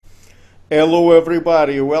Hello,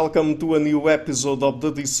 everybody. Welcome to a new episode of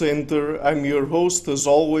the Dissenter. I'm your host, as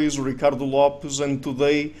always, Ricardo Lopes, and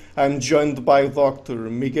today I'm joined by Dr.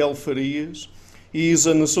 Miguel Farias. He is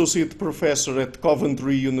an associate professor at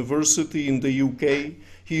Coventry University in the UK.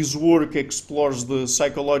 His work explores the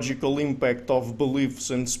psychological impact of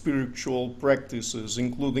beliefs and spiritual practices,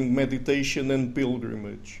 including meditation and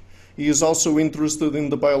pilgrimage. He is also interested in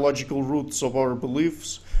the biological roots of our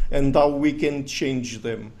beliefs and how we can change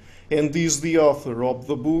them, and is the author of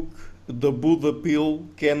the book The Buddha Pill: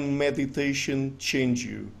 Can Meditation Change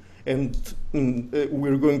You? And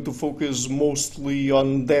we're going to focus mostly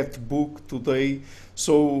on that book today.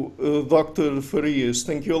 So, Dr. Farias,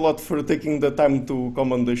 thank you a lot for taking the time to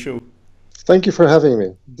come on the show. Thank you for having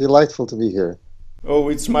me. Delightful to be here. Oh,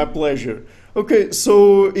 it's my pleasure. Okay,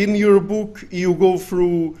 so in your book, you go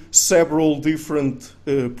through several different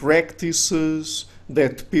practices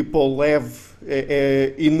that people have,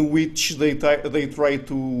 in which they try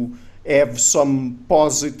to have some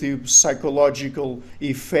positive psychological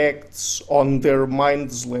effects on their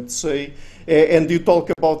minds, let's say. And you talk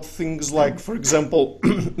about things like, for example,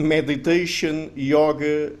 meditation,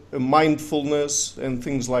 yoga, mindfulness, and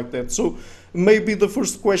things like that. So maybe the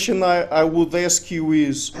first question I would ask you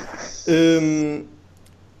is,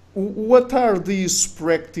 what are these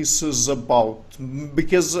practices about?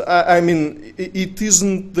 Because, I mean, it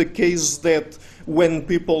isn't the case that when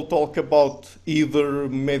people talk about either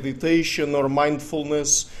meditation or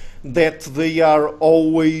mindfulness, that they are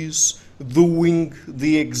always doing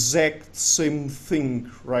the exact same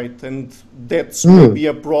thing, right? And that's maybe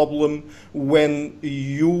a problem when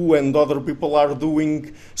you and other people are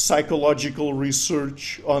doing psychological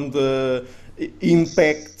research on the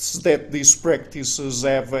impacts that these practices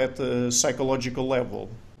have at a psychological level,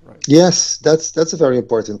 right? Yes, that's a very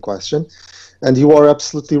important question, and you are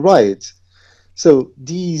absolutely right. So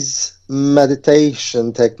these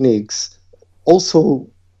meditation techniques also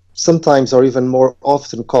sometimes or even more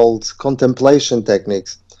often called contemplation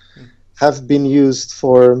techniques have been used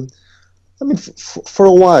for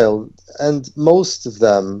a while, and most of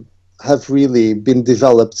them have really been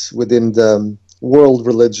developed within the world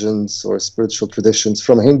religions or spiritual traditions,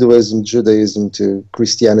 from Hinduism, Judaism to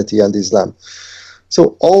Christianity and Islam.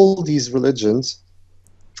 So all these religions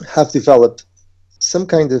have developed some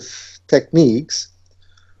kind of techniques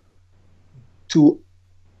to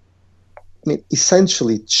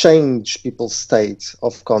essentially change people's state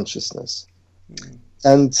of consciousness.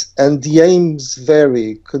 And the aims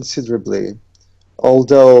vary considerably,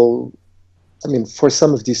 although, for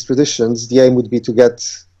some of these traditions, the aim would be to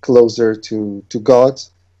get closer to God.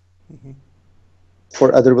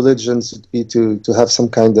 For other religions, it would be to have some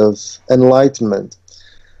kind of enlightenment.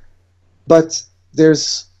 But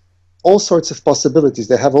there's all sorts of possibilities.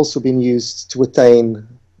 They have also been used to attain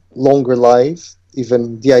longer life,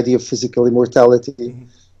 even the idea of physical immortality,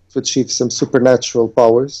 to achieve some supernatural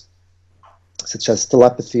powers, such as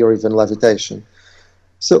telepathy or even levitation.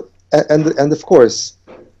 So, and of course,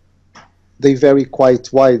 they vary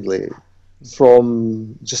quite widely,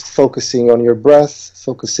 from just focusing on your breath,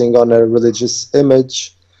 focusing on a religious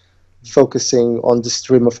image, focusing on the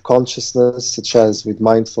stream of consciousness, such as with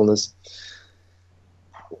mindfulness,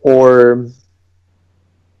 or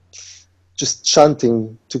just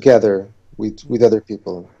chanting together with other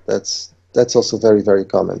people. That's also very, very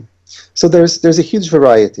common. So there's a huge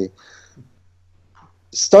variety.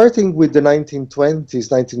 Starting with the 1920s,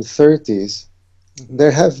 1930s, there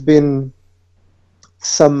have been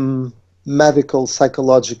some medical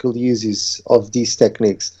psychological uses of these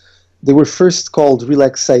techniques. They were first called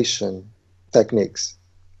relaxation techniques.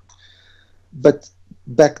 But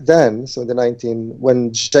back then, so in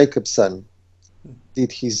when Jacobson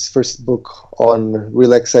did his first book on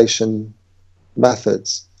relaxation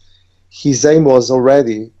methods, his aim was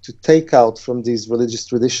already to take out from these religious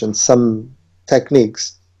traditions some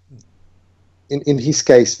techniques, in his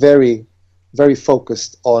case, very, very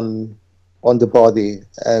focused on the body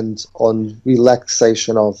and on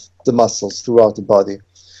relaxation of the muscles throughout the body.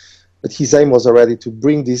 But his aim was already to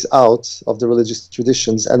bring these out of the religious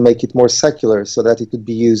traditions and make it more secular so that it could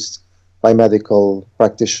be used by medical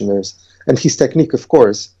practitioners. And his technique, of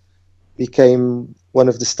course, became one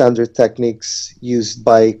of the standard techniques used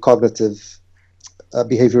by cognitive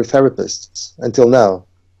behavioral therapists until now.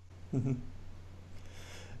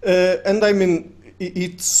 And I mean,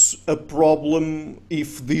 it's a problem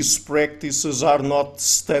if these practices are not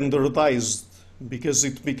standardized, because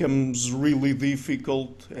it becomes really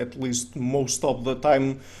difficult, at least most of the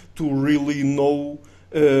time, to really know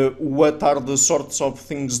what are the sorts of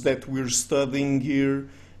things that we're studying here,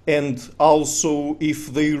 and also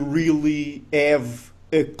if they really have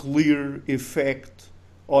a clear effect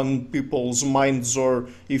on people's minds, or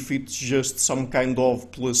if it's just some kind of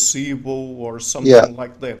placebo or Yeah, something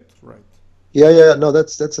like that, right? yeah. No,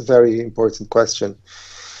 that's a very important question.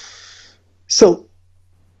 So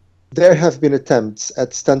there have been attempts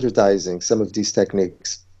at standardizing some of these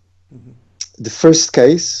techniques. Mm-hmm. The first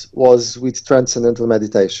case was with transcendental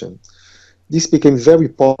meditation. This became very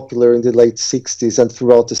popular in the late 60s and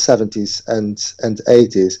throughout the 70s and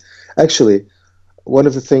 80s. Actually, one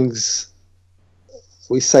of the things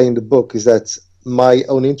we say in the book is that my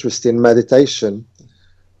own interest in meditation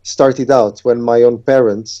started out when my own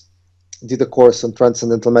parents did a course on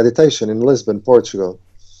transcendental meditation in Lisbon, Portugal.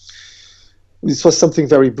 This was something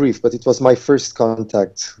very brief, but it was my first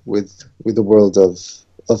contact with the world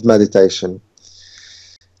of meditation.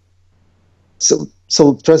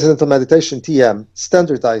 So transcendental meditation, TM,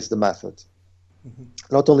 standardized the method. Mm-hmm.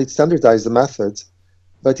 Not only standardized the method,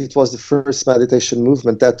 but it was the first meditation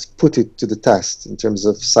movement that put it to the test in terms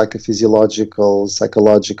of psychophysiological,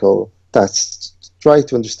 psychological tests to try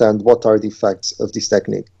to understand what are the effects of these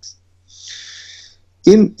techniques.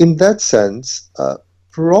 In that sense,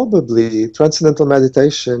 probably transcendental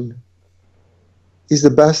meditation is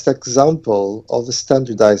the best example of a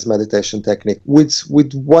standardized meditation technique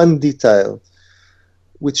with one detail,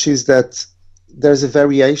 which is that there's a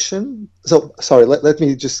variation. So sorry, let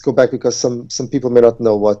me just go back because some people may not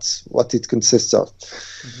know what it consists of.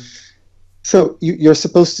 Mm-hmm. So you're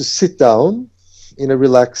supposed to sit down in a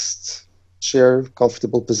relaxed chair,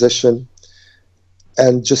 comfortable position,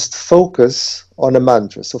 and just focus on a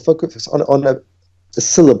mantra. So focus on a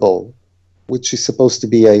syllable, which is supposed to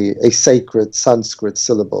be a sacred Sanskrit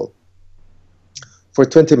syllable, for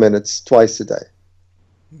 20 minutes twice a day.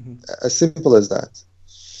 Mm-hmm. As simple as that.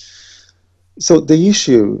 So the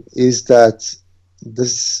issue is that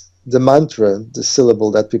the mantra, the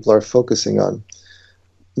syllable that people are focusing on,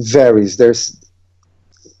 varies. There's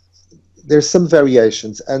some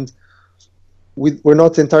variations, and we're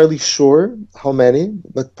not entirely sure how many,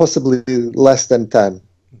 but possibly less than 10.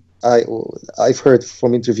 I've heard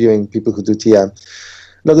from interviewing people who do TM.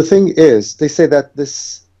 Now the thing is, they say that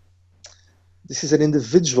this is an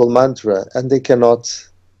individual mantra, and they cannot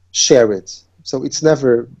share it. So it's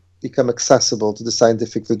never become accessible to the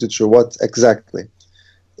scientific literature what exactly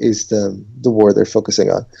is the word they're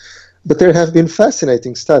focusing on. But there have been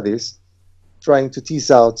fascinating studies trying to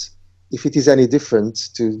tease out if it is any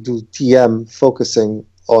different to do TM focusing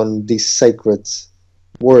on this sacred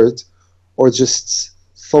word or just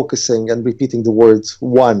focusing and repeating the word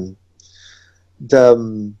one.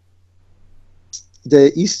 The,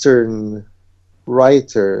 the Eastern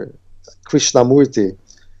writer Krishnamurti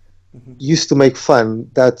Mm-hmm. used to make fun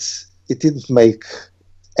that it didn't make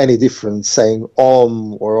any difference saying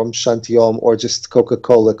Om or Om Shanti Om or just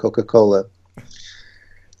Coca-Cola, Coca-Cola.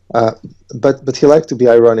 But he liked to be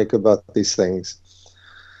ironic about these things.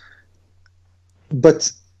 But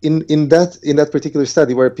in that particular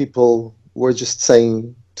study where people were just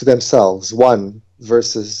saying to themselves one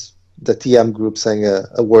versus the TM group saying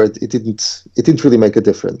a word, it didn't really make a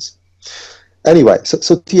difference. Anyway, so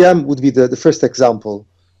TM would be the first example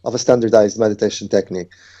of a standardized meditation technique.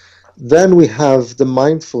 Then we have the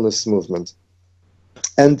mindfulness movement.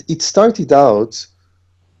 And it started out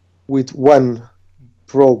with one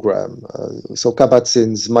program, so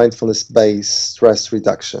Kabat-Zinn's mindfulness-based stress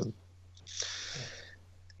reduction.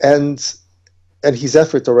 And his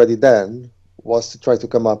effort already then was to try to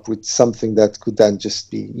come up with something that could then just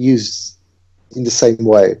be used in the same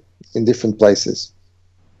way in different places.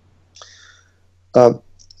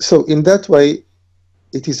 So in that way,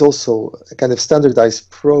 it is also a kind of standardized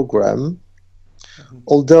program, Mm-hmm.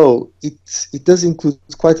 although it does include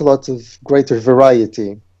quite a lot of greater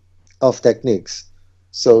variety of techniques.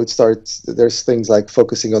 So there's things like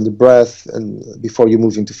focusing on the breath, and before you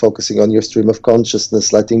move into focusing on your stream of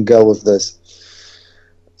consciousness, letting go of this.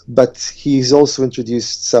 But he's also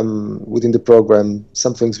introduced some, within the program,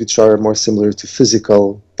 some things which are more similar to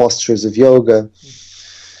physical postures of yoga.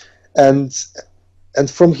 And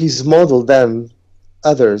from his model then,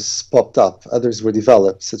 others popped up, others were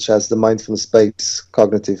developed, such as the mindfulness-based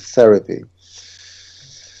cognitive therapy.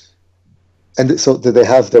 And so they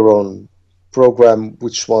have their own program,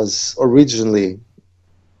 which was originally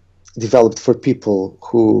developed for people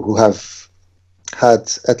who have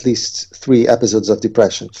had at least 3 episodes of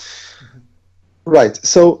depression. Mm-hmm. Right.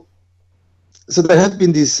 So there have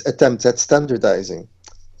been these attempts at standardizing.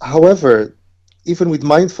 However, even with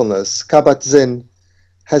mindfulness, Kabat-Zinn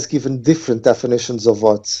has given different definitions of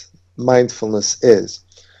what mindfulness is.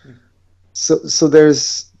 Mm-hmm. So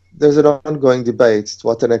there's an ongoing debate to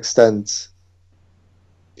what an extent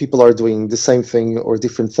people are doing the same thing or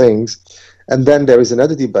different things. And then there is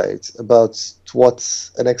another debate about to what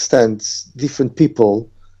an extent different people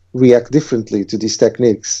react differently to these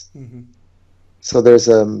techniques. Hmm. So there's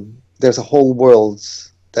a whole world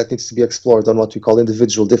that needs to be explored on what we call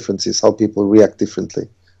individual differences, how people react differently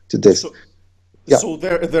to this. So, Yeah, so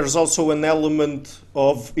there's also an element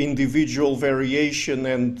of individual variation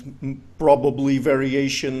and probably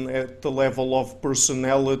variation at the level of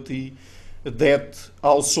personality that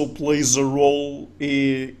also plays a role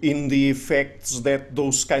in the effects that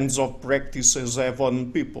those kinds of practices have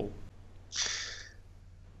on people.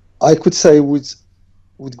 I could say with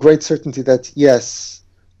great certainty that yes,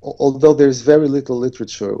 although there's very little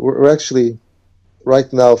literature, we're actually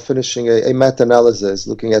right now finishing a meta-analysis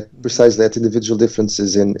looking at precisely at individual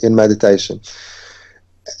differences in meditation.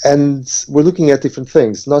 And we're looking at different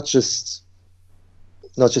things, not just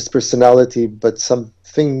personality, but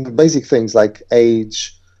basic things like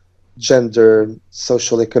age, gender,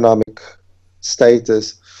 social economic status.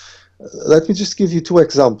 Let me just give you two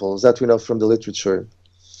examples that we know from the literature.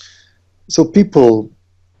 So people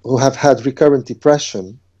who have had recurrent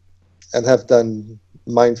depression and have done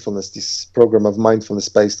mindfulness, this program of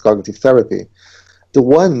mindfulness-based cognitive therapy, the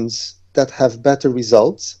ones that have better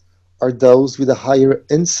results are those with a higher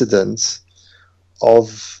incidence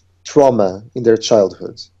of trauma in their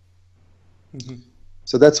childhood. Mhm.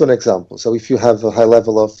 So that's one example. So if you have a high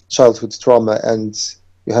level of childhood trauma and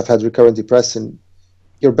you have had recurrent depression,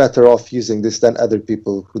 you're better off using this than other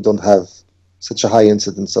people who don't have such a high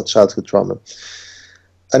incidence of childhood trauma.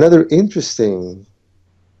 Another interesting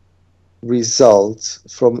result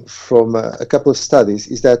from a couple of studies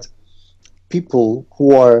is that people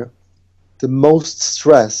who are the most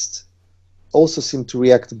stressed also seem to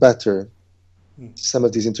react better to some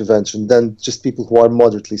of these interventions than just people who are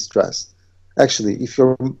moderately stressed. Actually, if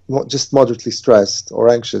you're just moderately stressed or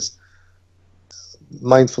anxious,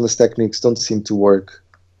 mindfulness techniques don't seem to work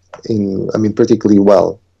particularly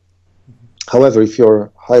well. However, if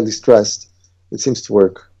you're highly stressed, it seems to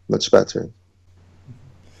work much better.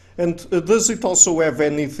 And does it also have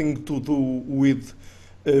anything to do with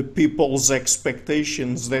people's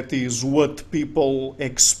expectations? That is, what people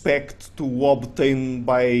expect to obtain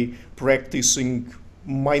by practicing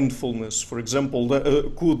mindfulness, for example.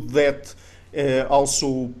 Could that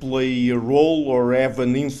also play a role or have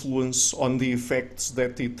an influence on the effects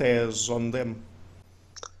that it has on them?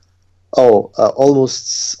 Oh,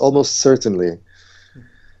 almost certainly.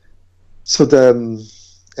 So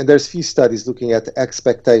and there's few studies looking at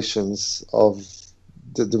expectations of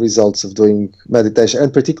the results of doing meditation,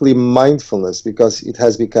 and particularly mindfulness, because it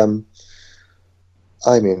has become,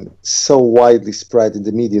 so widely spread in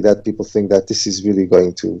the media that people think that this is really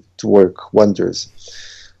going to work wonders.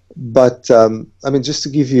 But just to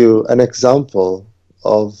give you an example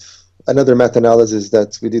of another meta-analysis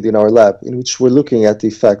that we did in our lab, in which we're looking at the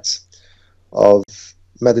effects of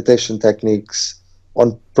meditation techniques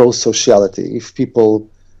on pro-sociality, if people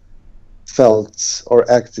felt or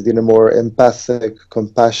acted in a more empathic,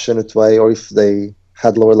 compassionate way, or if they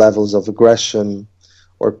had lower levels of aggression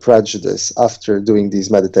or prejudice after doing these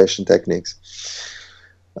meditation techniques.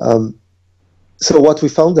 So what we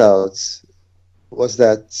found out was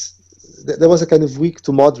that there was a kind of weak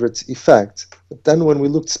to moderate effect. But then when we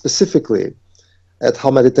looked specifically at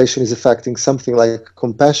how meditation is affecting something like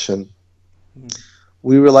compassion,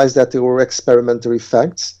 we realized that there were experimental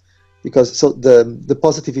effects, because the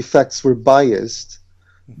positive effects were biased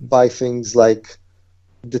by things like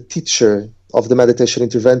the teacher of the meditation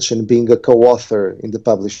intervention being a co-author in the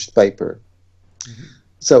published paper.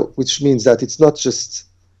 So, which means that it's not just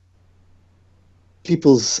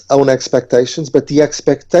people's own expectations, but the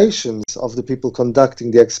expectations of the people conducting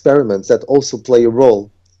the experiments that also play a role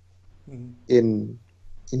in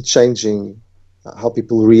changing how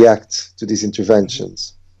people react to these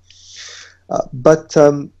interventions. But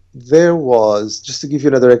there was, just to give you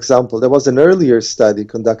another example, there was an earlier study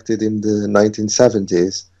conducted in the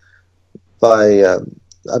 1970s by,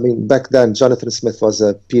 back then Jonathan Smith was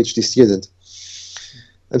a PhD student.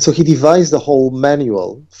 And so he devised a whole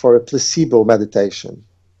manual for a placebo meditation,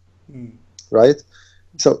 right?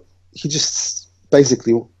 So he just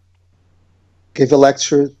basically gave a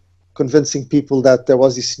lecture convincing people that there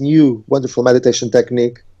was this new wonderful meditation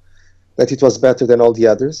technique, that it was better than all the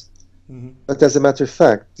others. But as a matter of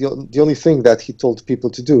fact, the only thing that he told people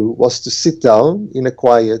to do was to sit down in a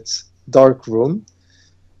quiet, dark room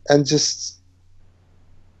and just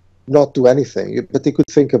not do anything, but they could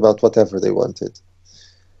think about whatever they wanted.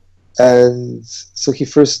 And so he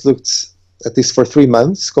first looked at this for 3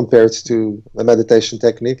 months compared to a meditation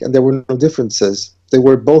technique, and there were no differences. They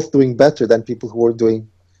were both doing better than people who were doing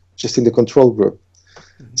just in the control group.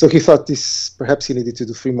 So he thought this, perhaps he needed to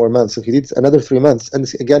do 3 more months. So he did another 3 months, and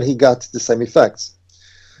again he got the same effects,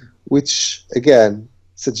 which again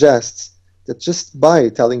suggests that just by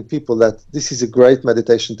telling people that this is a great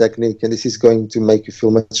meditation technique and this is going to make you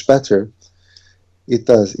feel much better,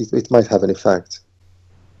 it might have an effect.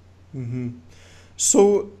 Mm-hmm.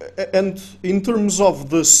 So, and in terms of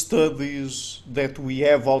the studies that we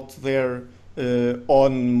have out there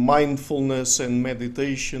on mindfulness and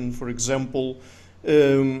meditation, for example,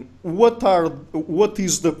 what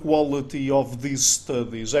is the quality of these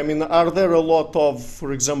studies? I mean, are there a lot of,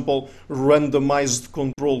 for example, randomized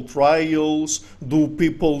control trials? Do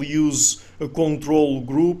people use control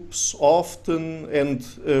groups often? And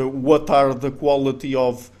what are the quality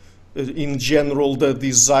of in general the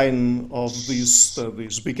design of these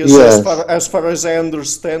studies? Because Yes. as far as I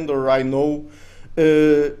understand or I know,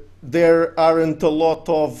 there aren't a lot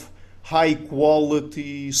of high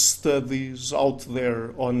quality studies out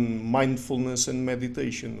there on mindfulness and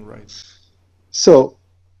meditation, right? So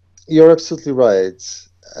you're absolutely right.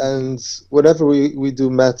 And whenever we do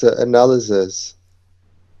meta-analysis,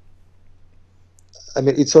 I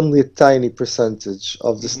mean, it's only a tiny percentage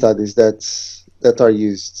of the Hmm. studies that are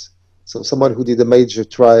used. So someone Right. who did a major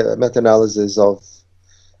meta-analysis of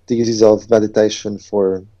the uses of meditation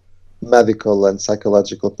for medical and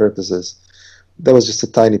psychological purposes, there was just a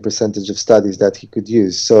tiny percentage of studies that he could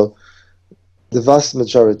use. So the vast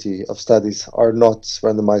majority of studies are not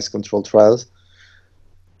randomized controlled trials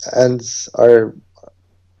and are,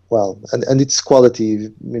 well, and its quality,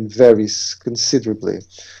 I mean, varies considerably.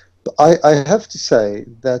 But I have to say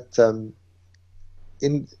that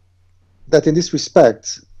in in this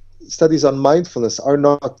respect, studies on mindfulness are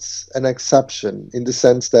not an exception in the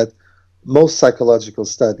sense that most psychological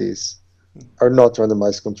studies are not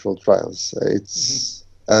randomized controlled trials. Hmm. It's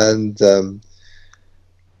and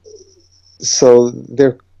so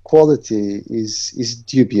their quality is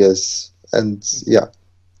dubious, and yeah.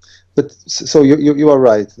 But so you are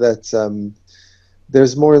right that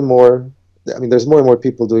there's more and more. I mean, there's more and more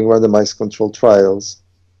people doing randomized controlled trials,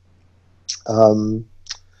 um,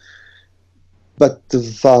 but the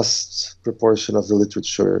vast proportion of the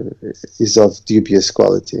literature is of dubious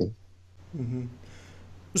quality. Hmm.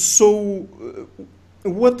 So,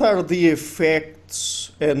 what are the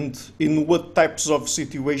effects, and in what types of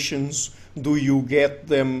situations do you get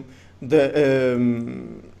them?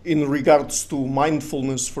 In regards to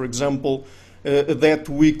mindfulness, for example, that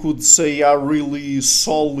we could say are really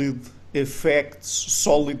solid effects,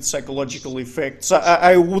 solid psychological effects.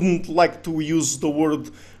 I wouldn't like to use the word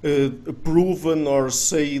proven or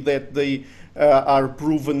say that they are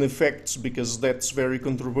proven effects because that's very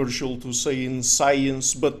controversial to say in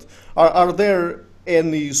science, but are there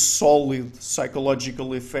any solid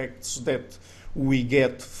psychological effects that we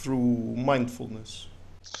get through mindfulness?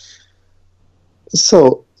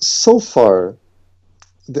 So far,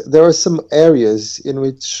 there are some areas in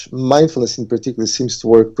which mindfulness in particular seems to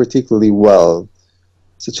work particularly well,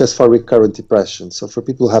 such as for recurrent depression. So for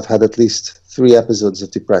people who have had at least 3 episodes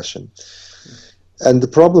of depression. And the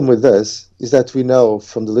problem with this is that we know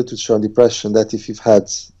from the literature on depression that if you've had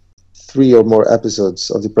 3 or more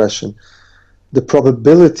episodes of depression, the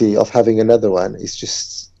probability of having another one is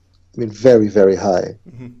just, I mean, very, very high.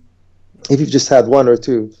 Mm-hmm. If you've just had 1 or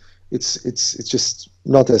 2, it's just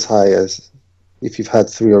not as high as if you've had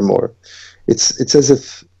 3 or more. It's as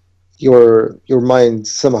if your mind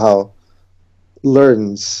somehow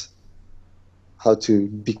learns how to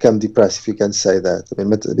become depressed, if you can say that. I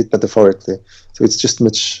mean, a bit metaphorically. So it's just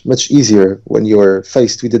much easier when you're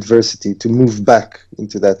faced with adversity to move back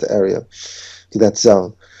into that area, to that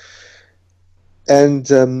zone. And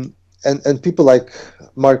and people like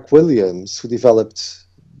Mark Williams, who developed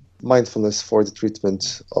mindfulness for the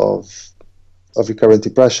treatment of recurrent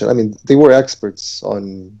depression. I mean, they were experts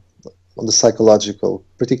on the psychological,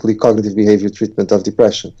 particularly cognitive behavior treatment of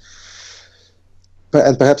depression.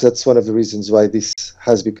 And perhaps that's one of the reasons why this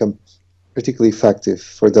has become particularly effective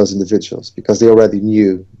for those individuals, because they already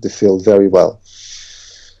knew the field very well.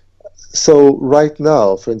 So right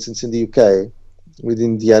now, for instance, in the UK,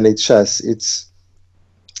 within the NHS,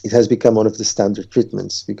 it has become one of the standard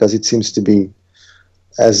treatments because it seems to be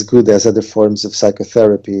as good as other forms of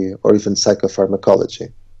psychotherapy or even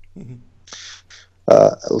psychopharmacology.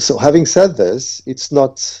 Mm-hmm. So having said this, it's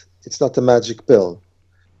not a magic pill,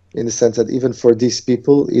 in the sense that even for these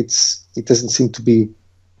people, it doesn't seem to be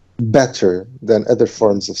better than other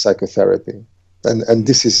forms of psychotherapy, and Mm-hmm.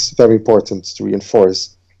 this is very important to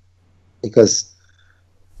reinforce, because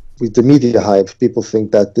with the media hype, people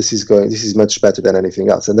think that this is much better than anything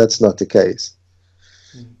else, and that's not the case.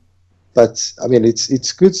 But I mean,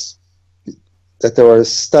 it's good that there are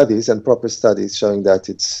studies and proper studies showing that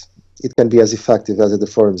it can be as effective as other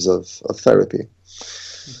forms of therapy.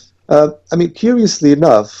 I mean, curiously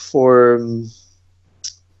enough, for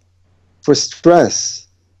stress,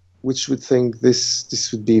 which would think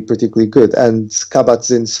this would be particularly good, and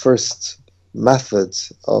Kabat-Zinn's first method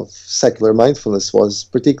of secular mindfulness was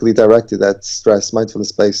particularly directed at stress,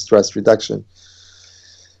 mindfulness-based stress reduction.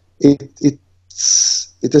 It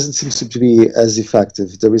doesn't seem to be as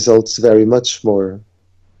effective. The results vary much more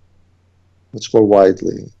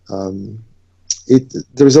widely. The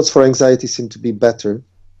results for anxiety seem to be better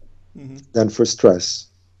than for stress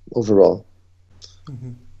overall.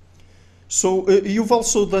 So you've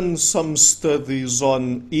also done some studies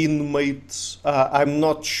on inmates. I'm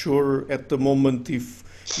not sure at the moment if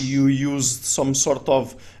you used some sort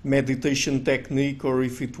of meditation technique or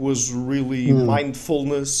if it was really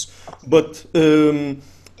mindfulness. But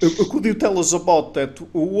could you tell us about that?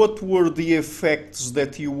 What were the effects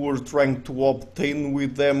that you were trying to obtain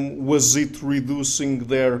with them? Was it reducing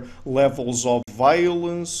their levels of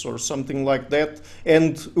violence or something like that?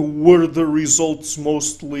 And were the results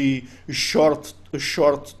mostly short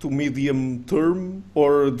to medium term,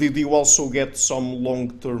 or did you also get some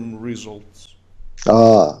long-term results?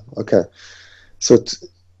 Ah, okay. So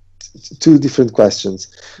two different questions.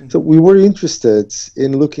 So we were interested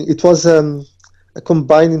in looking. It was a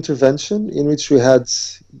combined intervention in which we had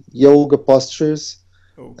yoga postures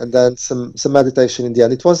and then some meditation in the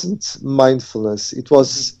end. It wasn't mindfulness. It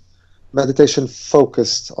was meditation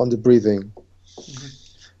focused on the breathing.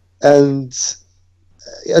 And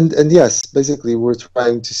yes, basically we're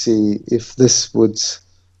trying to see if this would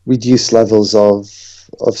reduce levels of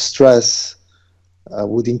stress,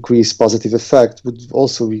 would increase positive effect, would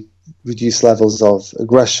also reduce levels of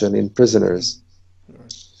aggression in prisoners.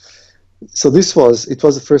 So it was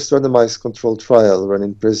the first randomized controlled trial run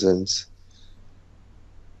in prisons.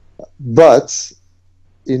 But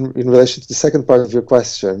in relation to the second part of your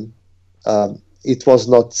question, it was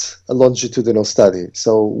not a longitudinal study.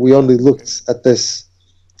 So we only looked at this,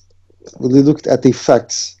 we looked at the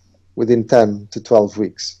effects within 10 to 12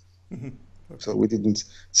 weeks. So we didn't,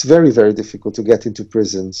 it's very, very difficult to get into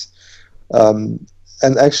prisons. And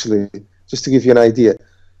actually, just to give you an idea,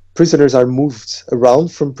 prisoners are moved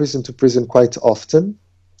around from prison to prison quite often.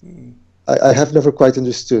 I have never quite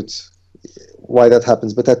understood why that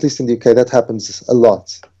happens, but at least in the UK that happens a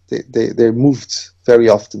lot. They're moved very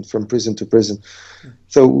often from prison to prison.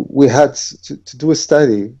 So we had to do a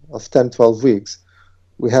study of 10, 12 weeks.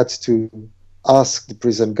 We had to ask the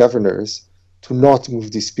prison governors to not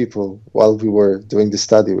move these people while we were doing the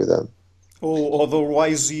study with them. Oh,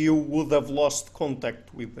 otherwise you would have lost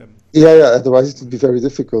contact with them. Yeah, otherwise it would be very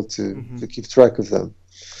difficult to keep track of them.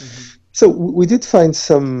 So we did find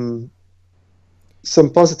some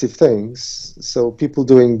positive things. So people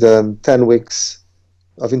doing the 10 weeks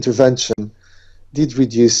of intervention did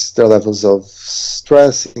reduce their levels of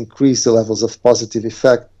stress, increase the levels of positive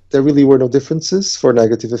effect. There really were no differences for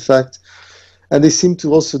negative effect. And they seem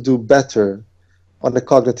to also do better on a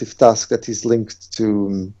cognitive task that is linked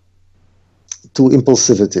to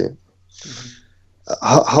impulsivity.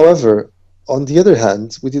 However, on the other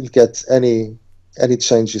hand, we didn't get any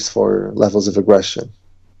changes for levels of aggression.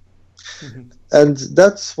 And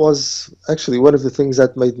that was actually one of the things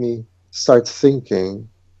that made me start thinking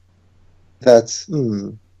that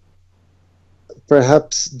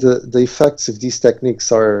perhaps the effects of these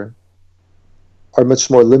techniques are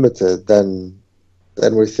much more limited than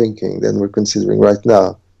we're considering right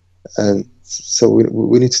now. And so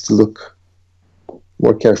we need to look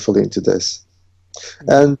more carefully into this.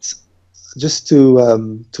 And just to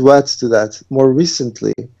add to that, more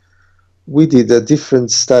recently, we did a different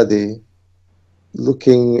study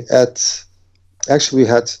looking at, actually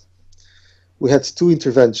we had two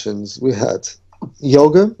interventions. We had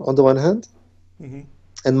yoga on the one hand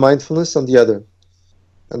and mindfulness on the other.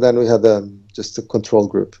 And then we had just a control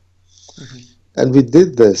group. And we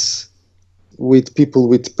did this with people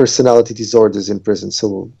with personality disorders in prison.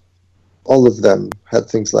 So all of them had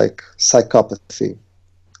things like psychopathy,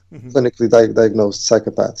 clinically diagnosed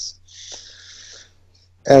psychopaths.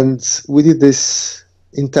 And we did this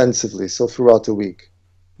intensively, so throughout a week,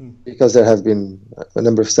 because there have been a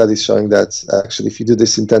number of studies showing that actually if you do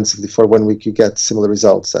this intensively for 1 week, you get similar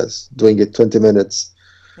results as doing it 20 minutes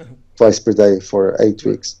twice per day for 8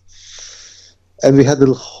 weeks. And we had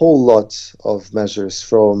a whole lot of measures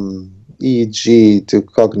from EEG to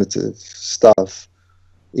cognitive stuff,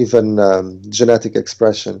 even genetic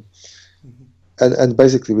expression. And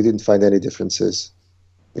basically we didn't find any differences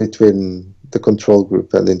between the control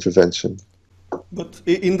group and the intervention. But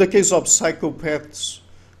in the case of psychopaths,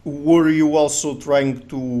 were you also trying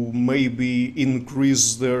to maybe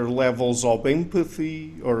increase their levels of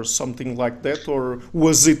empathy or something like that? Or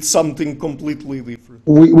was it something completely different?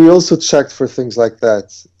 We also checked for things like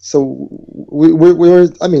that. So we were,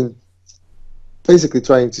 I mean, basically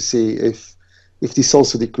trying to see if this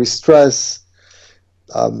also decreased stress,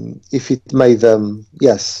 if it made them,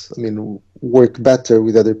 yes, I mean, work better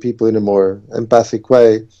with other people in a more empathic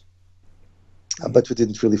way. But we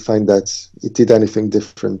didn't really find that it did anything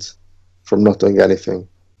different from not doing anything.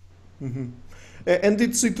 And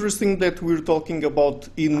it's interesting that we're talking about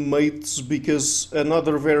inmates because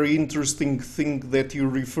another very interesting thing that you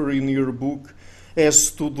refer in your book has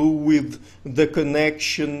to do with the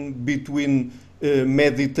connection between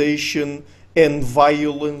meditation and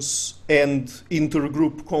violence and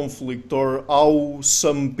intergroup conflict, or how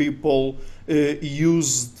some people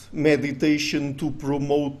used meditation to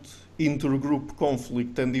promote intergroup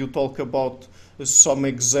conflict. And you talk about some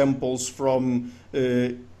examples from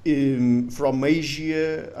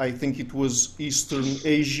Asia, I think it was Eastern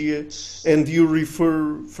Asia, and you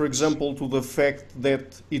refer, for example, to the fact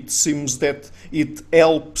that it seems that it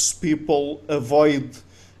helps people avoid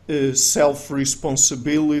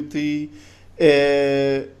self-responsibility,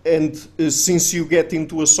 and since you get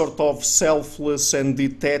into a sort of selfless and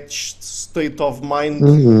detached state of mind,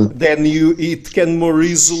 Mm-hmm. then it can more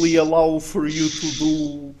easily allow for you to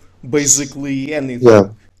do basically Yeah.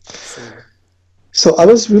 anything. So. So I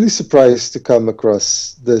was really surprised to come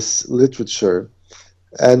across this literature,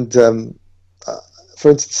 and uh,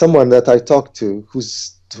 for instance, someone that I talked to who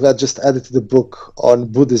had just edited a book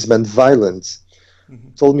on Buddhism and violence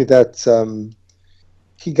told me that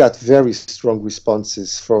he got very strong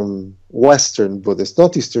responses from Western Buddhists,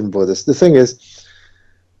 not Eastern Buddhists. The thing is,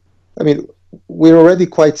 I mean, we're already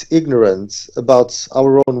quite ignorant about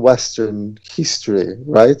our own Western history,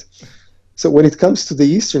 right? So when it comes to the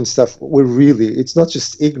Eastern stuff, it's not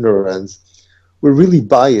just ignorance, we're really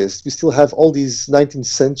biased. We still have all these 19th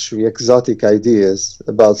century exotic ideas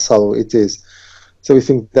about how it is. So we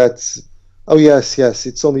think that, oh, yes, yes,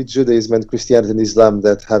 it's only Judaism and Christianity and Islam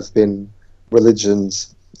that have been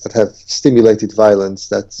religions that have stimulated violence,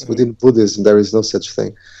 that within Buddhism there is no such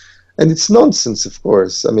thing. And it's nonsense, of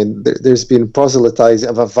course. I mean, there's been proselytizing,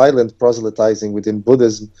 of a violent proselytizing within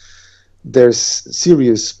Buddhism. There's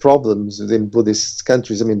serious problems within Buddhist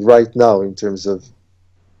countries. I mean, right now, in terms of,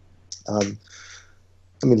 um,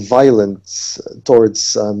 violence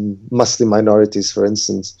towards Muslim minorities, for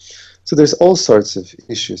instance. So there's all sorts of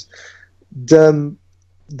issues. The,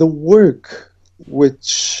 the work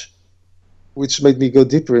which made me go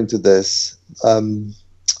deeper into this,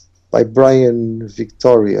 by Brian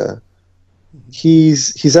Victoria.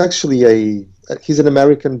 He's actually he's an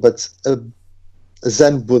American, but a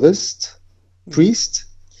Zen Buddhist priest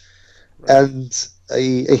Right. and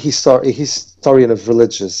a historian of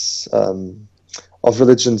religions,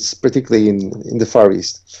 particularly in the Far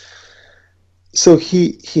East. So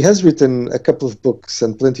he has written a couple of books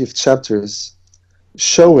and plenty of chapters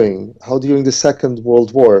showing how during the Second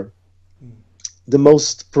World War, the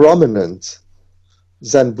most prominent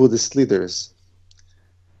Zen Buddhist leaders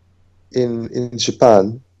in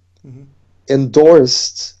Japan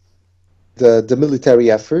endorsed the military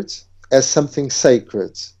effort as something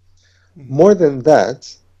sacred. More than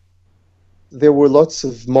that, there were lots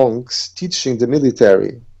of monks teaching the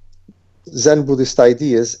military Zen Buddhist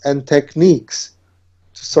ideas and techniques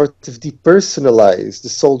to sort of depersonalize the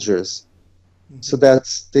soldiers so that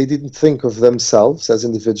they didn't think of themselves as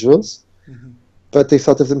individuals, but they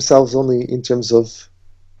thought of themselves only in terms of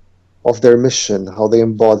their mission, how they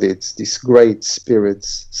embodied this great spirit,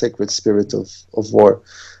 sacred spirit of war.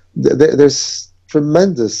 There's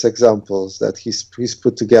tremendous examples that he's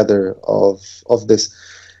put together of this,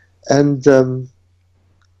 and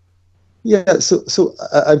yeah. So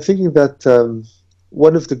I'm thinking that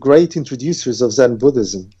one of the great introducers of Zen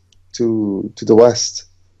Buddhism to the West.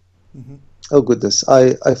 Oh goodness,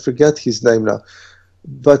 I forget his name now,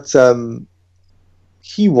 but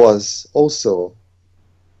he was also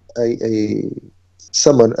a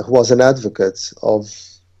someone who was an advocate of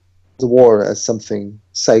the war as something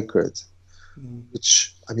sacred,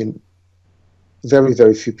 which, I mean, very,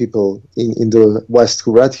 very few people in the West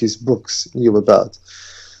who read his books knew about.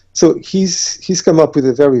 So he's come up with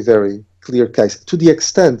a very, very clear case, to the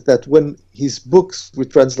extent that when his books were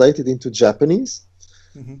translated into Japanese,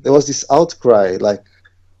 there was this outcry, like,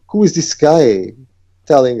 who is this guy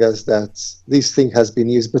telling us that this thing has been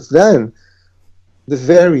used? But then the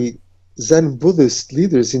very Zen Buddhist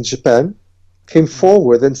leaders in Japan came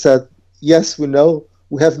forward and said, yes, we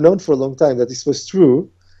have known for a long time that this was true,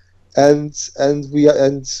 and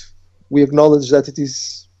we acknowledge that it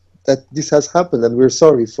is that this has happened, and we're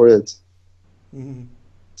sorry for it. Mhm.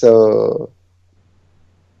 So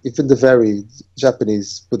even the very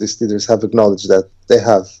Japanese Buddhist leaders have acknowledged that they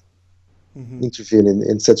have Mhm. intervened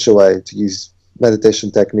in such a way to use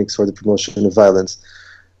meditation techniques for the promotion of violence.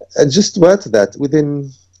 And just to add to that,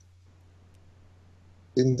 within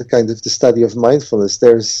in the kind of the study of mindfulness,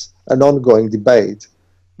 there's an ongoing debate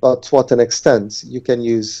about to what an extent you can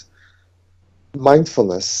use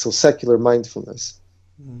mindfulness, so secular mindfulness,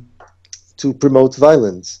 Mhm. to promote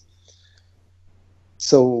violence.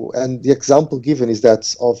 So, and the example given is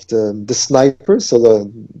that of the sniper, so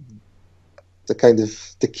the kind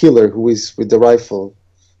of the killer who is with the rifle,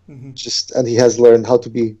 Mhm. just and he has learned how to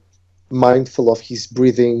be mindful of his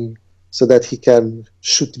breathing so that he can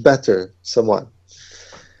shoot better someone.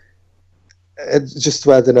 And just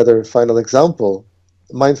to add another final example,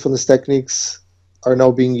 mindfulness techniques are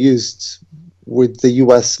now being used with the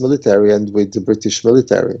US military and with the British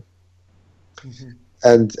military. Mhm.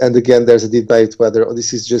 And again, there's a debate whether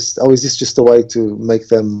is this just a way to make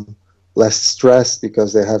them less stressed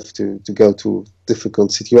because they have to go to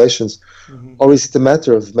difficult situations, Mhm. or is it a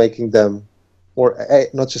matter of making them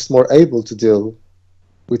not just more able to deal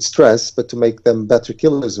with stress, but to make them better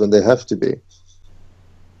killers when they have to be?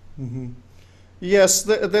 Mhm. Yes,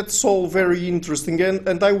 that's all very interesting.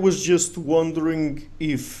 And I was just wondering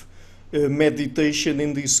if meditation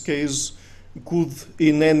in this case could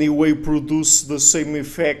in any way produce the same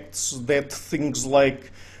effects that things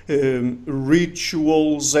like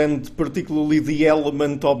rituals and particularly the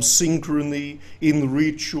element of synchrony in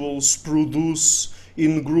rituals produce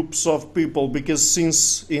in groups of people, because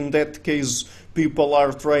since in that case people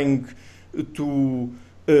are trying to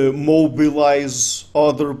mobilize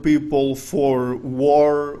other people for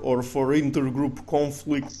war or for intergroup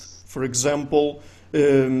conflict, for example,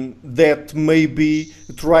 that may be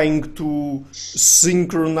trying to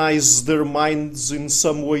synchronize their minds in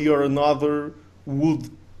some way or another would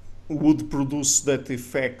produce that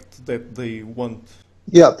effect that they want.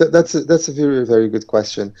 Yeah, that's a very, very good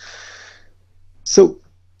question. So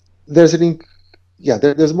there's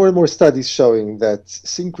there's more and more studies showing that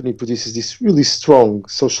synchrony produces this really strong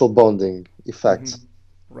social bonding Hmm. effect.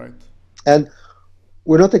 Right. And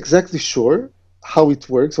we're not exactly sure how it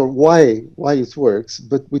works or why it works,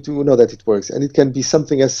 but we do know that it works. And it can be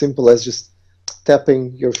something as simple as just tapping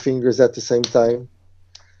your fingers at the same time.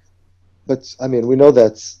 But I mean, we know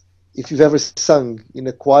that if you've ever sung in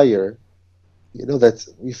a choir, you know that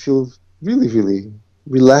you feel really, really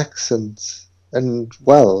relaxed and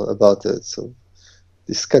well about it. So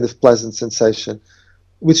this kind of pleasant sensation,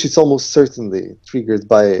 which is almost certainly triggered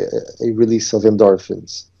by a release of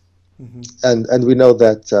endorphins. Hmm. And we know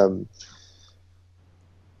that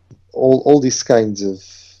all these kinds of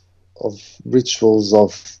rituals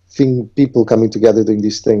of people coming together doing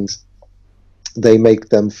these things, they make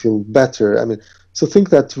them feel better. I mean, so think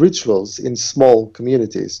that rituals in small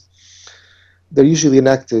communities, they're usually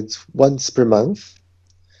enacted once per month,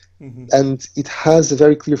 Hmm. and it has a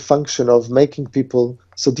very clear function of making people,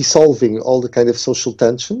 so dissolving all the kind of social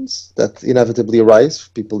tensions that inevitably arise.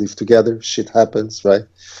 People live together, shit happens, right?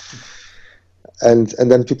 And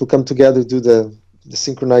then people come together, do the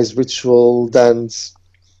synchronized ritual dance,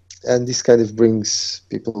 and this kind of brings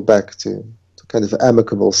people back to kind of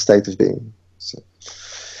amicable state of being.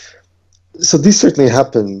 So this certainly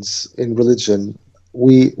happens in religion.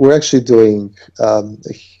 We're actually doing a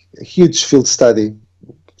huge field study,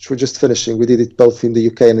 which we're just finishing. We did it both in the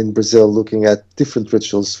UK and in Brazil, looking at different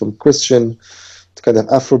rituals from Christian to kind of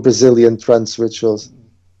Afro-Brazilian trance rituals,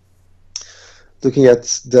 looking at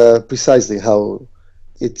the precisely how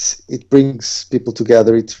it brings people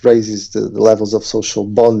together, it raises the levels of social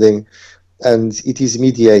bonding, and it is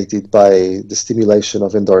mediated by the stimulation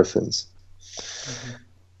of endorphins. Hmm.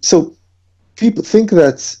 So people think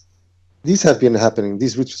that these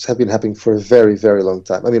rituals have been happening for a very, very long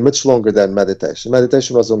time. I mean, much longer than meditation.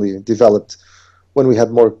 Meditation was only developed when we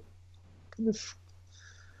had more kind of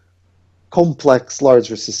complex,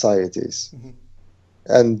 larger societies. Hmm.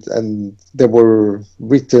 And there were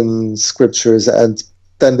written scriptures, and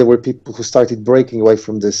then there were people who started breaking away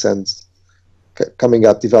from this and coming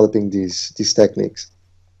up, developing these techniques.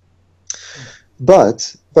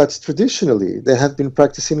 But traditionally, they have been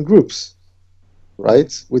practiced in groups, Hmm.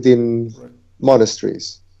 right, within Right.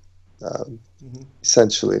 monasteries, um, Hmm.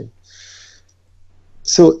 essentially.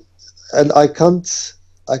 So, and I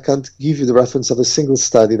can't give you the reference of a single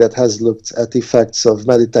study that has looked at the effects of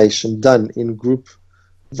meditation done in group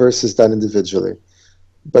versus done individually.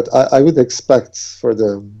 But I would expect for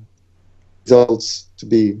the results to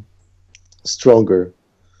be stronger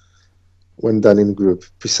when done in group,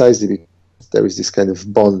 precisely because there is this kind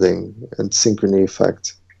of bonding and synchrony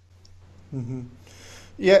effect. Mhm.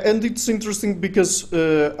 Yeah, and it's interesting because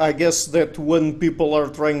I guess that when people are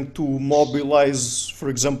trying to mobilize, for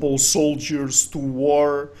example, soldiers to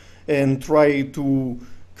war and try to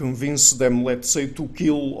convince them, let's say, to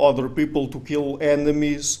kill other people, to kill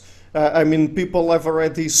enemies, I mean, people have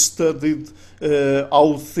already studied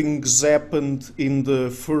how things happened in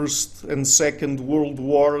the First and Second World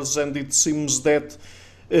Wars, and it seems that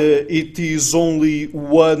it is only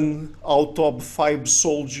 1 out of 5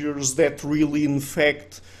 soldiers that really, in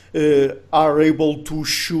fact, are able to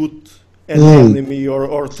shoot an enemy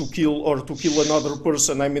or to kill another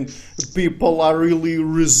person. I mean, people are really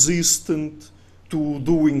resistant to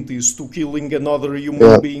doing this, to killing another human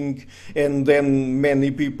Yeah. being, and then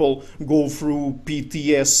many people go through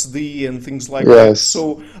PTSD and things like that. Yes.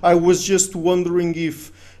 So I was just wondering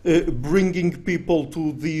if bringing people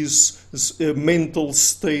to this mental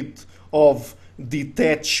state of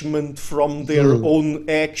detachment from their Hmm. own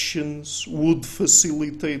actions would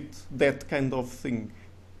facilitate that kind of thing.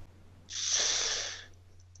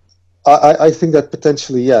 I think that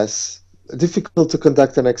potentially yes. Difficult to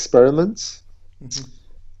conduct an experiment,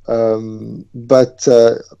 Mhm. but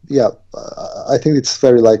yeah, I think it's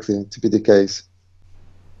very likely to be the case.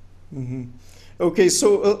 Mhm. Okay, so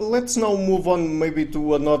let's now move on maybe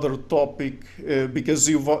to another topic because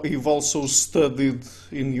you've also studied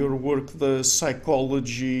in your work the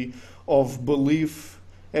psychology of belief,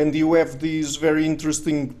 and you have this very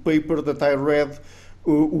interesting paper that I read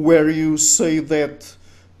where you say that,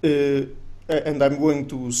 and I'm going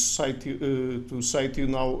to cite you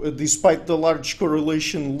now. Despite the large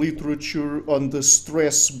correlation literature on the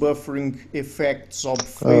stress buffering effects of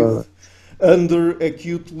Uh, faith under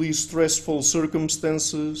acutely stressful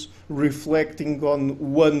circumstances, reflecting on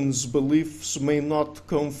one's beliefs may not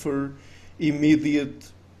confer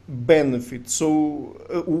immediate benefit. So,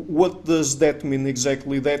 what does that mean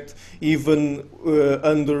exactly? That even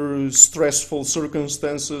under stressful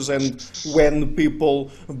circumstances and when people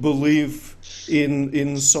believe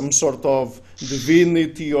in some sort of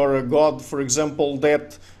divinity or a god, for example,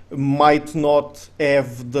 that might not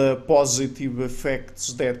have the positive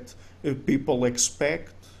effects that people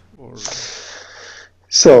expect, or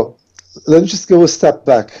so let me just go a step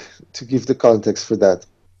back to give the context for that.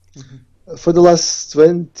 Mhm. For the last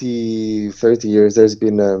 20, 30 years, there's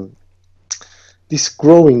been this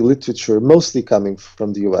growing literature, mostly coming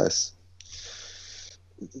from the US,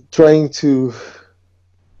 trying to,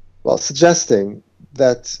 well, suggesting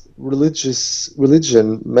that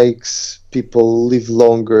religion makes people live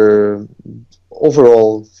longer,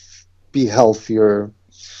 overall be healthier,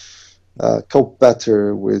 cope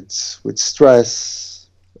better with stress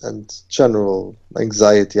and general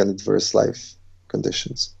anxiety and adverse life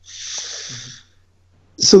conditions. Mhm.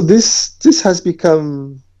 So this has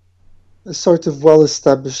become a sort of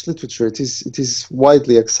well-established literature. It is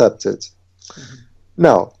widely accepted. Mhm.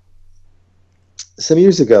 Now, some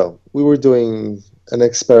years ago, we were doing an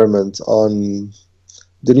experiment on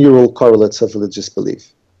the neural correlates of religious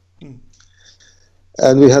belief. Mhm.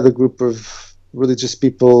 And we had a group of religious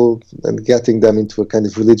people and getting them into a kind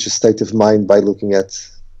of religious state of mind by looking at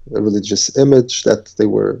a religious image that they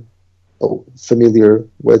were familiar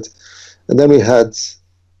with. And then we had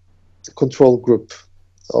a control group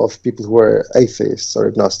of people who were atheists or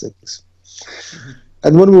agnostics. Mhm.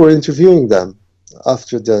 And when we were interviewing them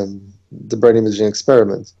after the brain imaging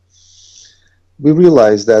experiment, we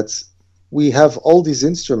realized that we have all these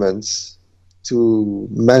instruments to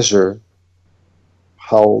measure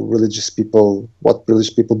what religious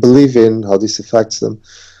people believe in, how this affects them,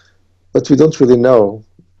 but we don't really know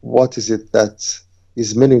what is it that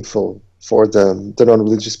is meaningful for the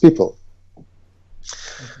non-religious people.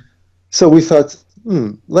 Mhm. So we thought,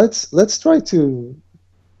 let's try to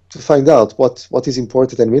find out what is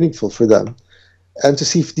important and meaningful for them, and to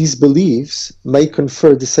see if these beliefs may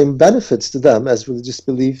confer the same benefits to them as religious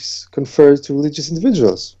beliefs confer to religious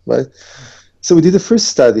individuals, right? So we did a first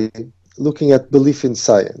study looking at belief in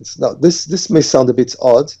science. Now, this may sound a bit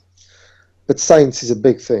odd, but science is a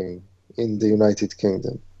big thing in the United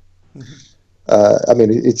Kingdom. Mhm. I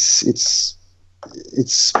mean, it's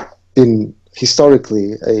been historically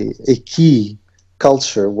a key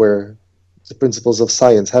culture where the principles of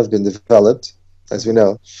science have been developed, as we Mhm.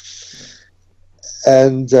 know,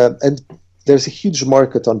 and there's a huge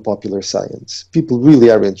market on popular science. People really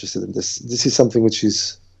are interested in this. This is something which is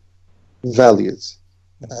valued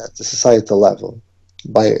Mhm. at the societal level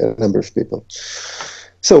by a number of people.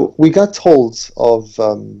 So we got hold of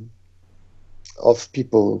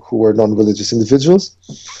people who were non-religious individuals,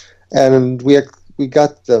 and we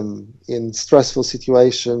got them in stressful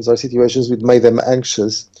situations or situations which made them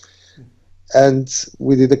anxious. And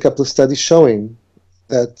we did a couple of studies showing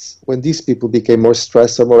that when these people became more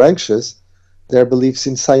stressed or more anxious, their beliefs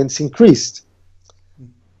in science increased.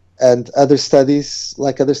 And other studies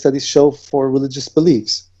show for religious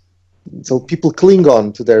beliefs. So people cling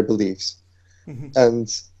on to their beliefs.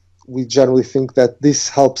 And we generally think that this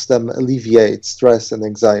helps them alleviate stress and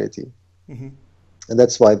anxiety. And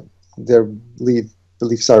that's why their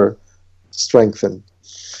beliefs are strengthened.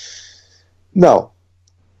 Now,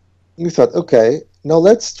 we thought, okay, now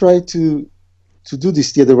let's try to do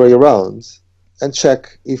this the other way around and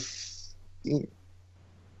check if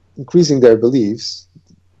increasing their beliefs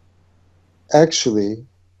actually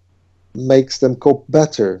makes them cope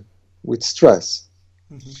better with stress.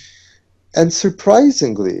 And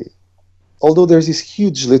surprisingly, although there's this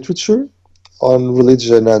huge literature on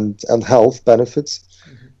religion and health benefits,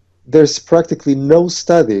 there's practically no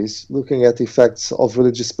studies looking at the effects of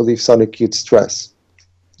religious beliefs on acute stress.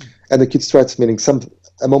 And acute stress meaning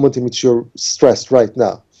a moment in which you're stressed right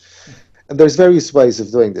now. And there's various ways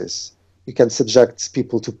of doing this. You can subject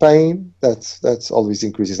people to pain, that always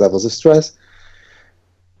increases levels of stress.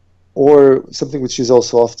 Or something which is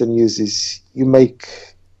also often used is you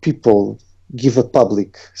make people give a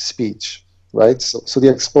public speech, right? So the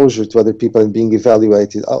exposure to other people and being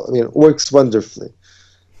evaluated, I mean, works wonderfully.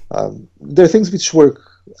 There are things which work,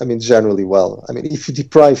 I mean, generally well. I mean, if you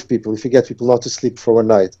deprive people, if you get people not to sleep for one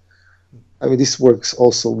night, I mean, this works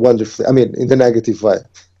also wonderfully. I mean, in the negative way.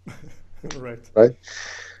 Right.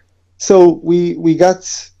 So we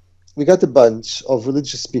got a bunch of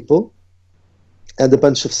religious people and a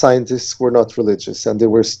bunch of scientists who were not religious, and they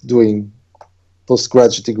were doing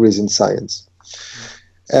postgraduate degrees in science.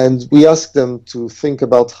 And we asked them to think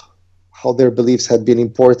about how their beliefs had been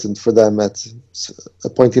important for them at a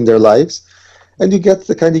point in their lives. And you get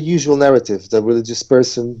the kind of usual narrative. The religious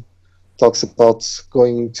person talks about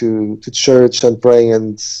going to church and praying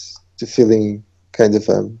and to feeling kind of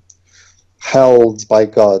held by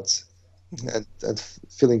God and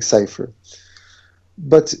feeling safer.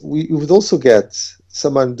 But we would also get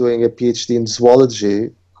someone doing a PhD in zoology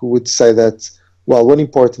who would say that, well, one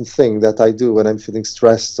important thing that I do when I'm feeling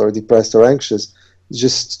stressed or depressed or anxious is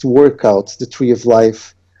just to work out the tree of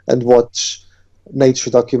life and watch nature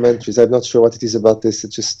documentaries. I'm not sure what it is about this. It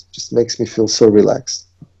just makes me feel so relaxed.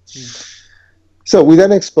 So we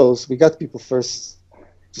then we got people first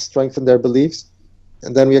to strengthen their beliefs,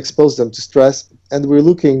 and then we exposed them to stress, and we're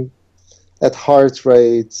looking at heart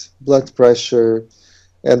rate, blood pressure,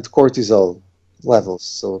 and cortisol levels,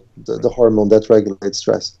 so the hormone that regulates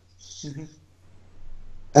stress.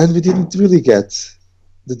 And we didn't really get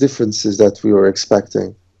the differences that we were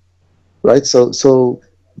expecting, right? So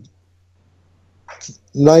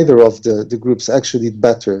neither of the groups actually did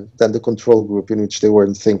better than the control group in which they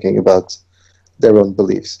weren't thinking about their own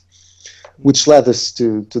beliefs, which led us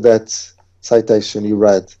to that citation you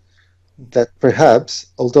read, that perhaps,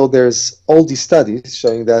 although there's all these studies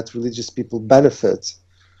showing that religious people benefit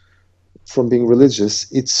from being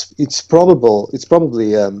religious, it's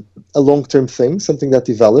probably a long-term thing, something that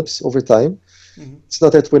develops over time. It's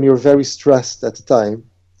not that when you're very stressed at the time,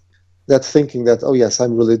 that thinking that, oh yes,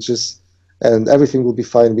 I'm religious and everything will be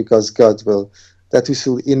fine because God will, that this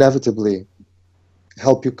will inevitably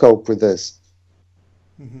help you cope with this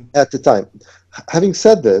at the time. Having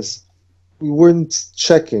said this, we weren't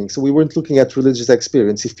checking, so we weren't looking at religious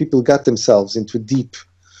experience. If people got themselves into a deep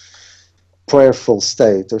prayerful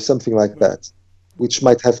state or something like that, which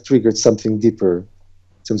might have triggered something deeper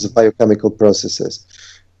in terms of biochemical processes.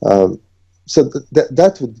 So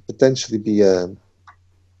that would potentially be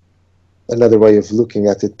another way of looking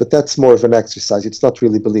at it, but that's more of an exercise. It's not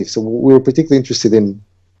really belief. So we were particularly interested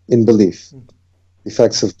in belief,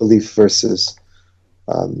 effects of belief versus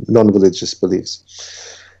non-religious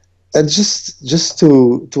beliefs. And just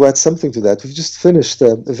to add something to that, we've just finished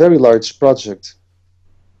a very large project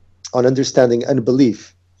on understanding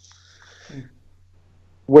unbelief,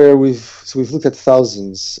 where we've looked at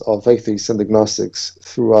thousands of atheists and agnostics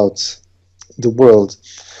throughout the world,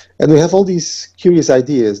 and we have all these curious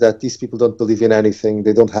ideas that these people don't believe in anything,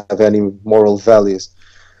 they don't have any moral values.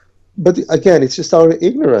 But again, it's just our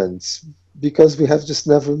ignorance, because we have just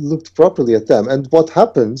never looked properly at them. And what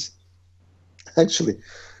happens, actually,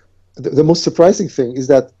 the most surprising thing is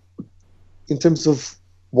that in terms of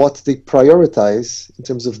what they prioritize, in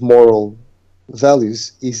terms of moral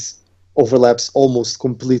values, overlaps almost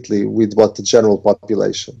completely with what the general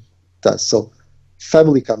population does. So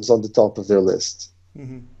family comes on the top of their list,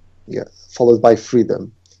 followed by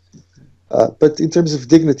freedom. But in terms of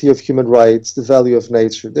dignity of human rights, the value of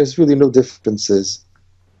nature, there's really no differences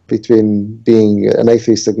between being an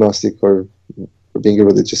atheist agnostic or being a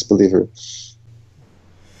religious believer.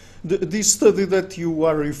 This study that you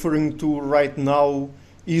are referring to right now,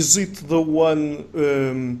 is it the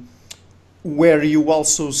one where you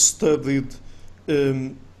also studied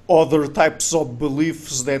other types of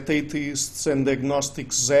beliefs that atheists and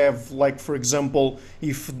agnostics have? Like, for example,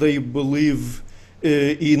 if they believe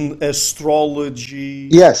in astrology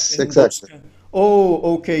Yes, and those exactly. kind.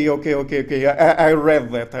 Oh, okay. I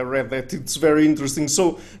read that. I read that. It's very interesting.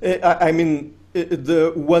 So, I mean,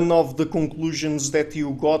 the one of the conclusions that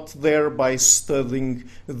you got there by studying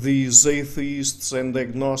these atheists and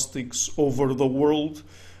agnostics over the world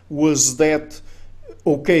was that,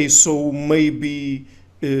 okay, so maybe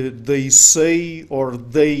they say or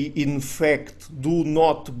they in fact do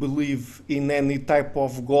not believe in any type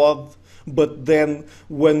of God, but then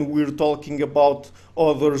when we're talking about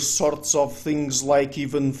other sorts of things, like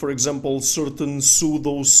even, for example, certain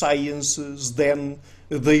pseudosciences, then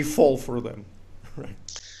they fall for them. Right.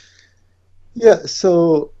 Yeah,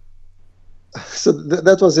 that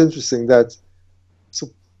was interesting. That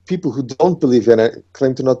so people who don't believe in it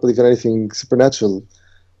claim to not believe in anything supernatural.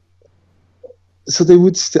 So they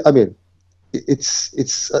would still. I mean,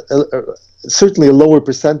 it's certainly a lower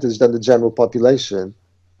percentage than the general population,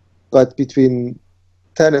 but between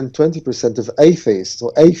 10 and 20% of atheists,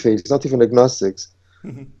 or atheists, not even agnostics,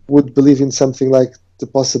 would believe in something like the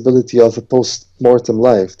possibility of a post-mortem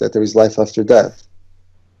life, that there is life after death.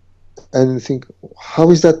 And I think, how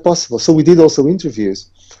is that possible? So we did also interviews,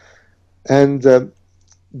 and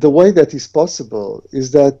the way that is possible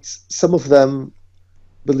is that some of them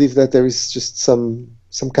believe that there is just some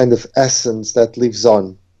kind of essence that lives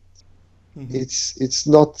on. It's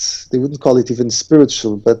not, they wouldn't call it even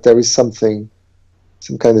spiritual, but there is something,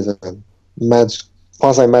 some kind of a magic,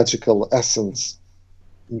 quasi-magical essence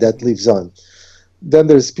that lives on. Then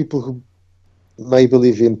there's people who may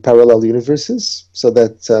believe in parallel universes, so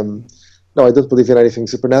that no, I don't believe in anything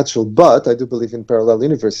supernatural, but I do believe in parallel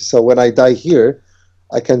universes. So when I die here,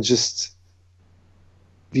 I can just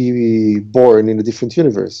be born in a different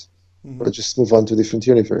universe, or just move on to a different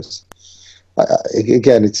universe.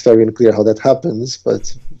 Again, it's very unclear how that happens,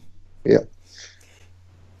 but yeah.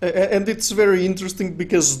 And it's very interesting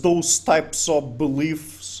because those types of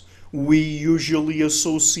beliefs, we usually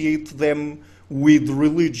associate them with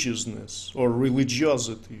religiousness or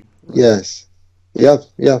religiosity, right? Yes. Yeah,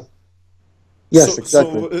 yeah. Yes,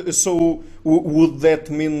 exactly. Would that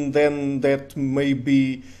mean then that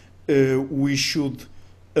maybe we should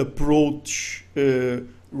approach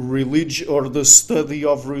religion or the study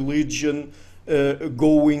of religion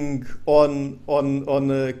going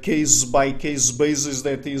on a case by case basis,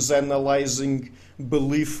 that is analyzing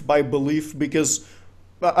belief by belief? Because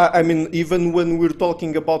I mean, even when we're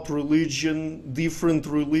talking about religion, different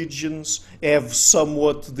religions have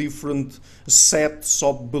somewhat different sets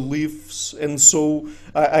of beliefs, and so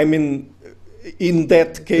I mean, Yeah. in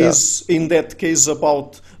that case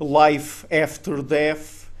about life after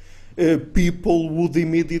death, people would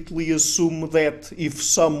immediately assume that if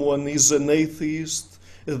someone is an atheist,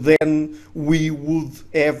 then we would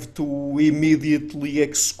have to immediately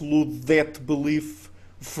exclude that belief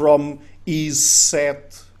from his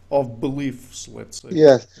set of beliefs, let's say.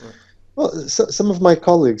 Yes. Right. Well, some of my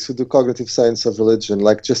colleagues who do cognitive science of religion,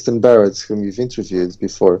 like Justin Barrett, whom you've interviewed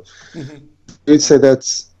before, would say that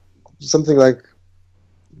something like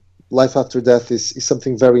life after death is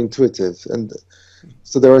something very intuitive. And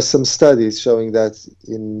so there are some studies showing that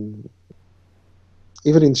in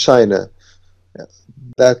even in China,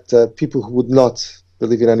 that people who would not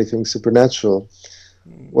believe in anything supernatural,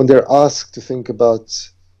 when they're asked to think about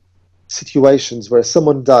situations where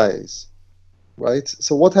someone dies, right?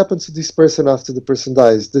 So what happens to this person after the person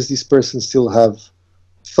dies? Does this person still have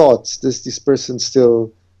thoughts? Does this person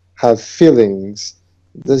still have feelings?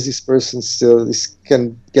 Does this person still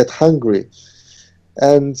can get hungry?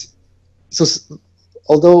 And so,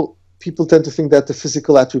 although people tend to think that the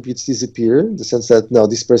physical attributes disappear, in the sense that no,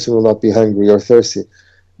 this person will not be hungry or thirsty,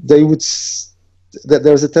 they would that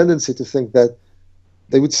there's a tendency to think that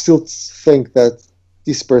they would still think that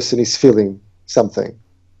this person is feeling something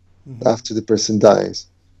after the person dies.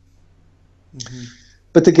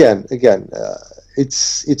 But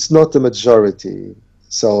it's not the majority.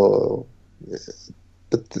 So,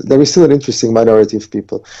 but there is still an interesting minority of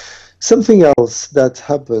people. Something else that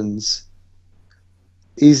happens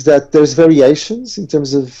is that there's variations in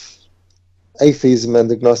terms of atheism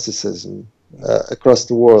and agnosticism across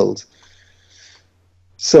the world.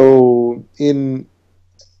 So, in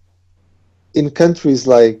in countries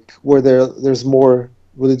like where there's more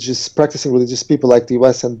practicing religious people like the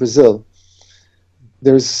US and Brazil,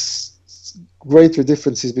 there's greater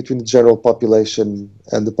differences between the general population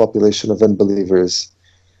and the population of unbelievers.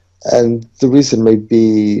 And the reason may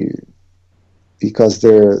be because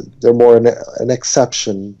they're more an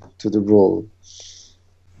exception to the rule.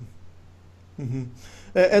 Mhm.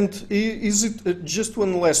 And is it just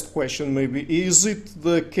one last question, maybe? Is it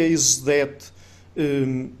the case that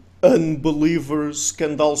unbelievers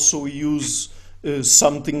can also use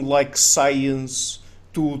something like science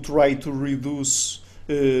to try to reduce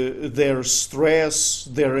their stress,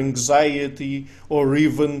 their anxiety, or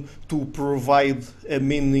even to provide a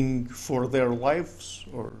meaning for their lives?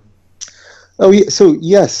 Or Oh, yeah, so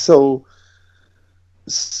yes,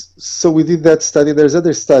 so we did that study. There's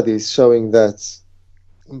other studies showing that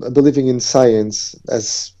believing in science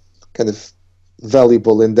as kind of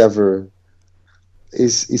valuable endeavor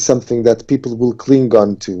is something that people will cling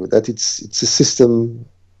on to, that it's a system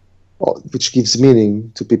which gives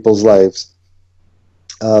meaning to people's lives.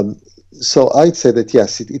 Um, so I'd say that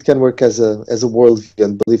yes, it can work as a worldview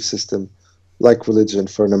and belief system, like religion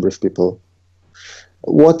for a number of people.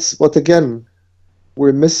 What again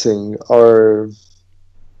we're missing are,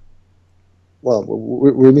 well,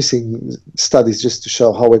 we're missing studies just to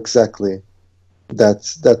show how exactly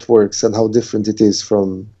that works and how different it is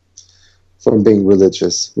from being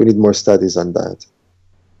religious. We need more studies on that.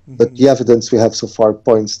 But Mhm. the evidence we have so far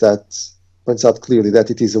points out clearly that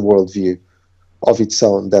it is a worldview of its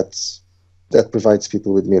own that provides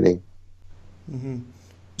people with meaning. Mhm.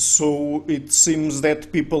 So it seems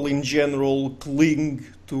that people in general cling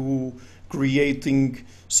to creating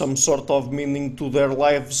some sort of meaning to their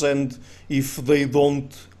lives, and if they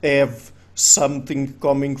don't have something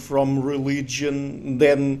coming from religion,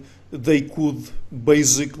 then they could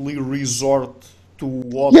basically resort to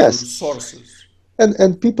other Yes, sources.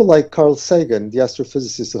 and people like Carl Sagan, the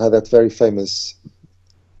astrophysicist who had that very famous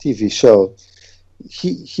TV show,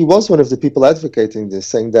 he was one of the people advocating this,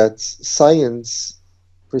 saying that science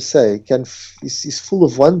per se is full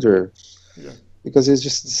of wonder Yeah. because there's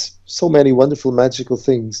just so many wonderful magical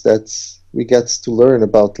things that we get to learn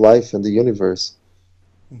about life and the universe.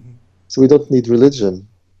 Mhm. So we don't need religion.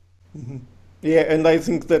 Mhm. Yeah, and I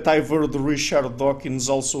think that I've heard Richard Dawkins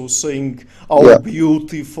also saying how Yeah.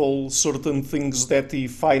 beautiful certain things that he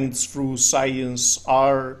finds through science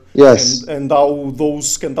are, Yes. and how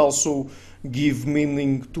those can also give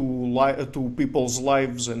meaning to to people's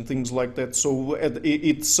lives and things like that. So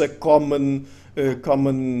it's a common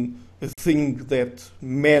thing that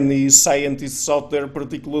many scientists out there,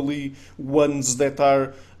 particularly ones that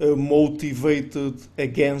are motivated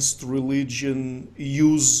against religion,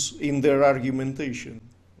 use in their argumentation.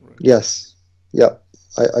 Right. Yes. Yeah.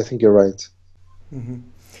 I think you're right. Mhm.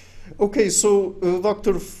 Okay, so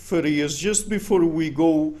Dr. Farias, just before we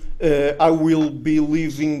go, I will be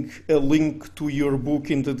leaving a link to your book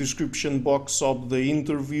in the description box of the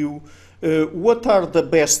interview. What are the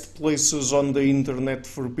best places on the internet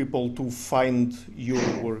for people to find your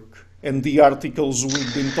work and the articles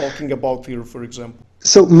we've been talking about here, for example?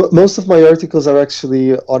 So most of my articles are actually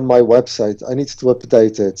on my website. I need to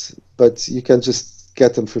update it, but you can just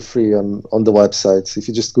get them for free on the website. If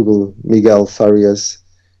you just Google Miguel Farias,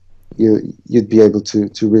 you'd be able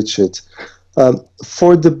to reach it.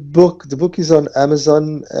 For the book is on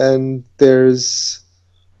Amazon, and there's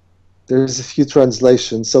a few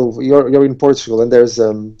translations. So you're in Portugal, and there's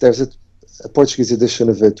a Portuguese edition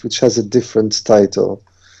of it which has a different title.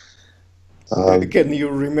 Um, Can you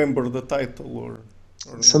remember the title or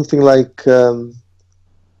not? Something like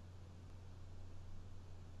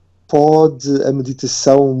Pode a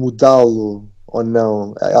meditação mudá-lo ou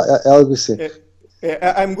não? É algo assim. Uh,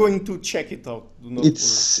 I'm going to check it out. Do not worry.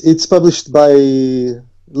 It's published by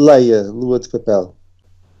Leia, Lua de Papel.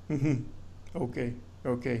 Mhm. Okay,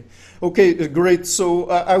 okay, great. So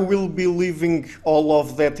I will be leaving all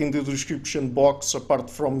of that in the description box, apart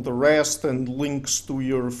from the rest, and links to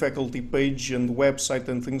your faculty page and website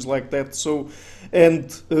and things like that. So, and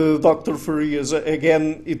Dr. Farias,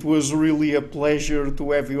 again, it was really a pleasure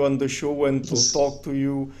to have you on the show and It to was, talk to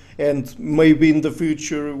you. And maybe in the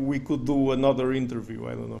future we could do another interview.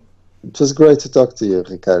 I don't know. it was great to talk to you,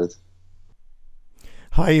 Ricardo.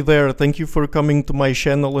 Hi there, thank you for coming to my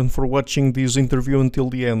channel and for watching this interview until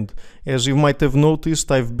the end. As you might have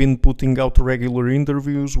noticed, I've been putting out regular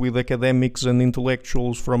interviews with academics and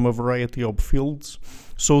intellectuals from a variety of fields.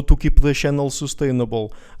 So to keep the channel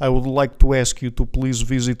sustainable, I would like to ask you to please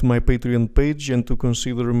visit my Patreon page and to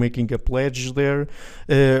consider making a pledge there.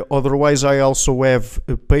 Otherwise, I also have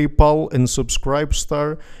a PayPal and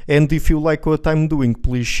Subscribestar. And if you like what I'm doing,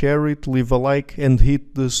 please share it, leave a like and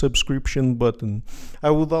hit the subscription button.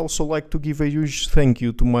 I would also like to give a huge thank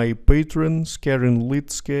you to my patrons, Karen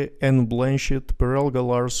Litske, Anne Blanchett, Perelga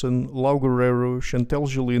Larsen, Lau Guerrero, Chantel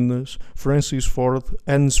Gelinas, Francis Ford,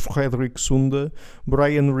 Hans Frederick Sunda,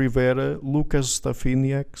 Brian Rivera, Lucas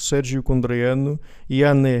Stafiniak, Sergio Condreano,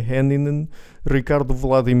 Janne Henninen, Ricardo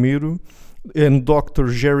Vladimiro, and Dr.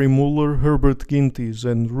 Jerry Muller, Herbert Gintis,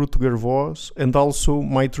 and Rutger Voss, and also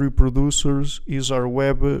my three producers, Isar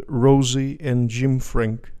Webbe, Rosie, and Jim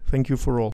Frank. Thank you for all.